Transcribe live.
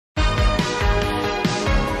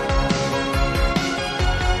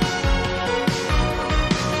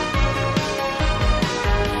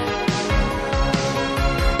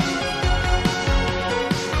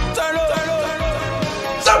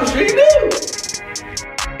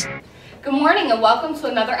morning and welcome to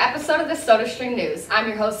another episode of the SodaStream News. I'm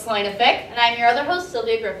your host, Selena Fick. And I'm your other host,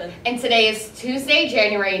 Sylvia Griffin. And today is Tuesday,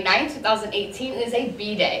 January 9th, 2018. It is a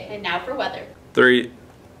B-Day. And now for weather. 3,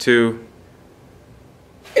 2...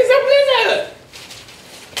 It's a blizzard!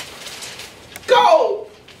 Go!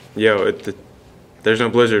 Yo, there's no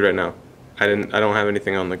blizzard right now. I don't have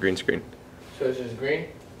anything on the green screen. So it's just green?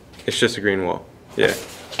 It's just a green wall. Yeah.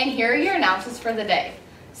 And here are your announcements for the day.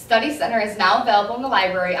 Study Center is now available in the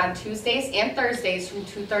library on Tuesdays and Thursdays from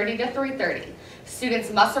 2:30 to 3:30. Students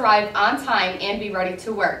must arrive on time and be ready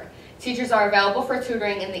to work. Teachers are available for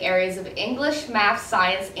tutoring in the areas of English, math,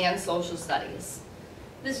 science, and social studies.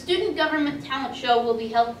 The Student Government Talent Show will be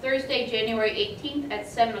held Thursday, January 18th at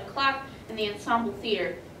 7 o'clock in the Ensemble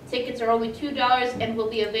Theater. Tickets are only $2 and will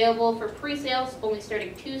be available for pre-sales only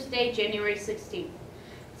starting Tuesday, January 16th.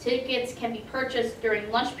 Tickets can be purchased during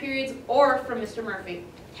lunch periods or from Mr. Murphy.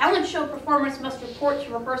 Talent show performers must report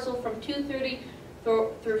to rehearsal from 2:30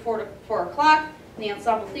 through 4 o'clock in the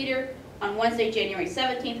Ensemble Theater on Wednesday, January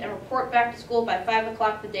 17th, and report back to school by 5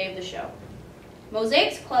 o'clock the day of the show.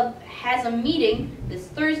 Mosaics Club has a meeting this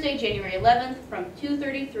Thursday, January 11th from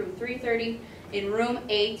 2:30 through 3:30 in room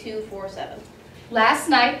A247. Last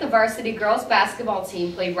night, the varsity girls basketball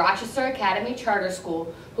team played Rochester Academy Charter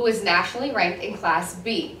School, who is nationally ranked in Class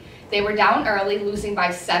B. They were down early, losing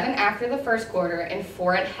by 7 after the first quarter and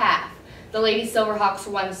 4 at half. The Lady Silverhawks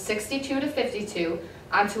won 62-52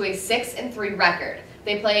 onto a 6-3 record.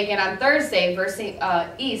 They play again on Thursday versus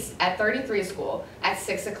East at 33 School at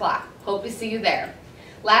 6 o'clock. Hope to see you there.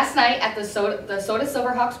 Last night, at the Soda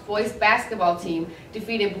Silverhawks boys basketball team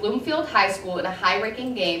defeated Bloomfield High School in a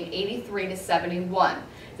high-ranking game, 83-71.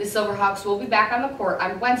 The Silverhawks will be back on the court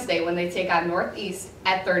on Wednesday when they take on Northeast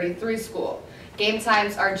at 33 School. Game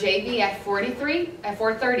times are JV at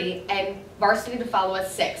 4:30 and varsity to follow at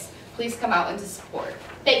 6. Please come out and to support.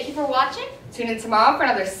 Thank you for watching. Tune in tomorrow for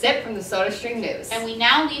another sip from the SodaStream News. And we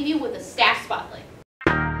now leave you with a staff spotlight.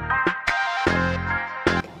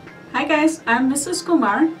 Hi guys, I'm Mrs.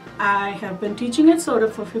 Kumar. I have been teaching at Soda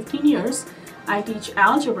for 15 years. I teach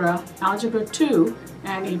algebra, Algebra 2,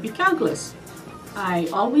 and AP Calculus. I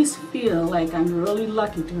always feel like I'm really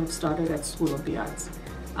lucky to have started at School of the Arts.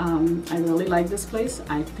 I really like this place.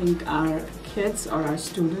 I think our kids or our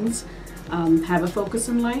students have a focus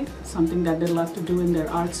in life, something that they love to do in their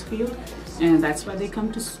arts field, and that's why they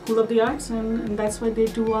come to School of the Arts, and that's why they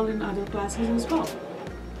do well in other classes as well.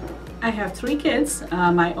 I have 3 kids.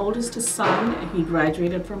 My oldest son, he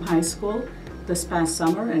graduated from high school this past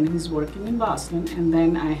summer and he's working in Boston. And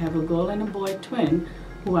then I have a girl and a boy twin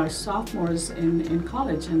who are sophomores in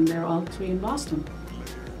college, and they're all 3 in Boston.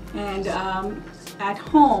 And at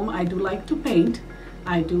home, I do like to paint.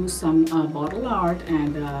 I do some bottle art,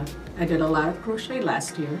 and I did a lot of crochet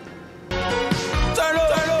last year. Turn up!